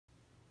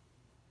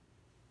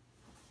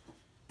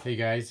Hey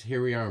guys,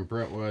 here we are in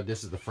Brentwood.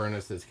 This is the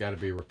furnace that's got to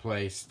be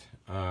replaced.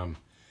 As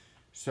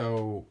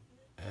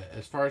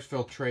far as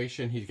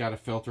filtration, he's got a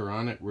filter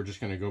on it. We're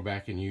just going to go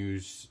back and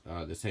use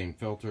the same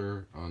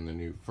filter on the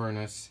new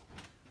furnace.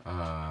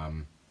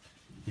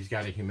 He's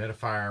got a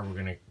humidifier.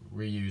 We're going to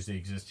reuse the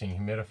existing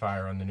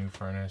humidifier on the new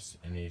furnace.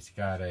 And he's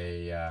got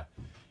a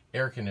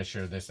air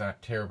conditioner that's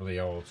not terribly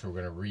old, so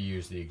we're going to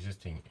reuse the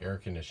existing air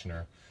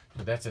conditioner.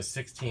 So that's a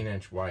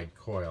 16-inch wide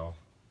coil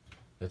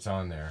that's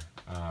on there.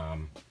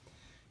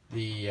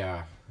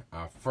 The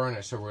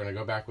furnace, so we're going to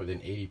go back with an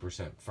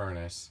 80%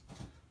 furnace.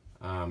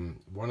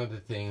 One of the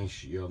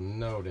things you'll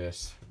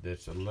notice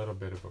that's a little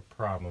bit of a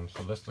problem,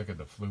 so let's look at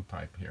the flue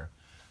pipe here.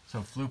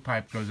 So flue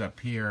pipe goes up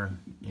here,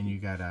 and you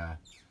got a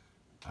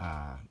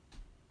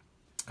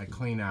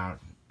clean out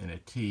and a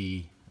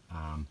T.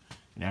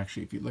 And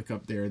actually, if you look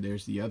up there,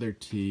 there's the other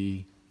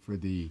T for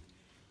the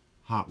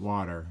hot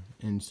water.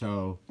 And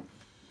so,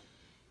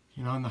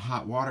 you know, on the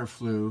hot water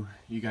flue,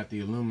 you got the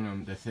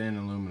aluminum, the thin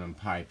aluminum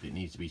pipe that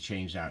needs to be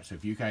changed out. So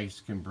if you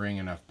guys can bring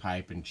enough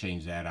pipe and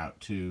change that out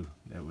too,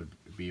 that would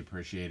be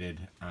appreciated.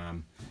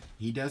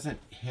 He doesn't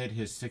hit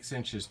his 6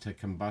 inches to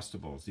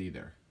combustibles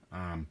either.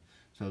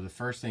 So the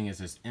first thing is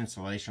this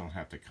insulation will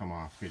have to come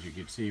off, because you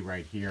can see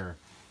right here,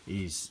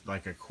 he's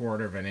like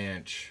 1/4 of an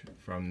inch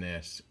from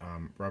this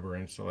rubber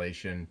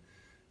insulation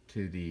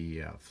to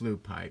the flue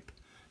pipe.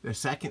 The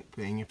second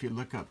thing, if you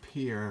look up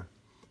here,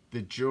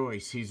 the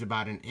joist, he's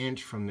about 1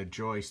 inch from the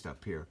joist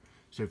up here.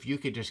 So if you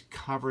could just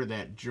cover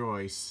that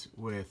joist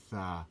with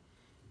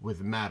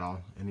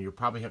metal, and you'll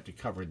probably have to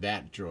cover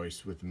that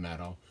joist with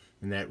metal,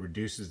 and that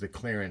reduces the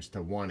clearance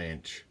to 1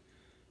 inch.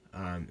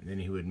 Then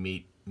he would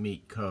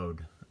meet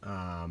code.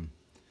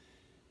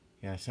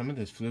 Yeah, some of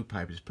this flue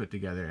pipe is put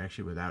together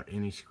actually without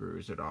any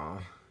screws at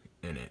all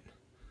in it.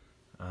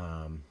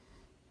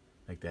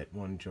 Like that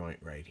one joint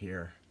right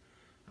here.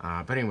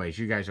 But anyways,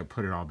 you guys will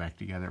put it all back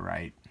together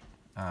right.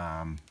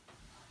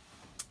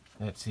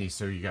 Let's see,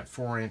 so you got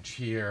 4 inch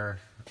here,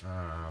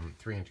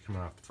 3 inch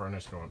coming off the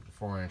furnace, going up to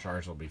 4 inch.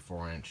 Ours will be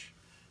 4 inch,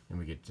 and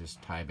we get this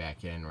tie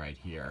back in right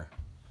here.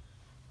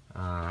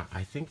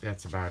 I think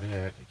that's about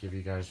it. I'll give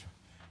you guys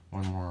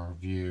one more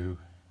view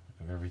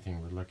of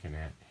everything we're looking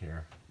at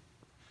here.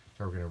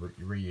 So we're going to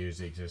reuse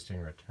the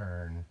existing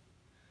return.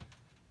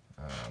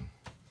 I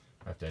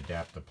have to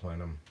adapt the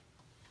plenum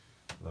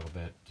a little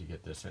bit to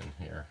get this in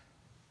here.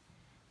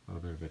 A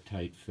little bit of a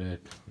tight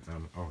fit.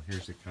 Oh,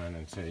 here's the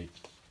condensate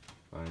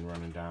line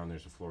running down.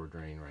 There's a floor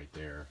drain right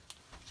there.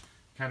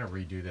 Kind of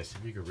redo this.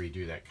 If you could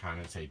redo that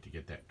condensate to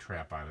get that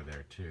trap out of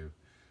there too,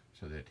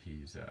 so that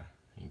he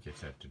gets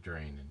that to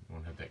drain and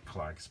won't have that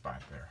clog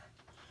spot there.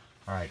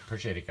 All right,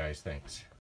 appreciate it, guys. Thanks.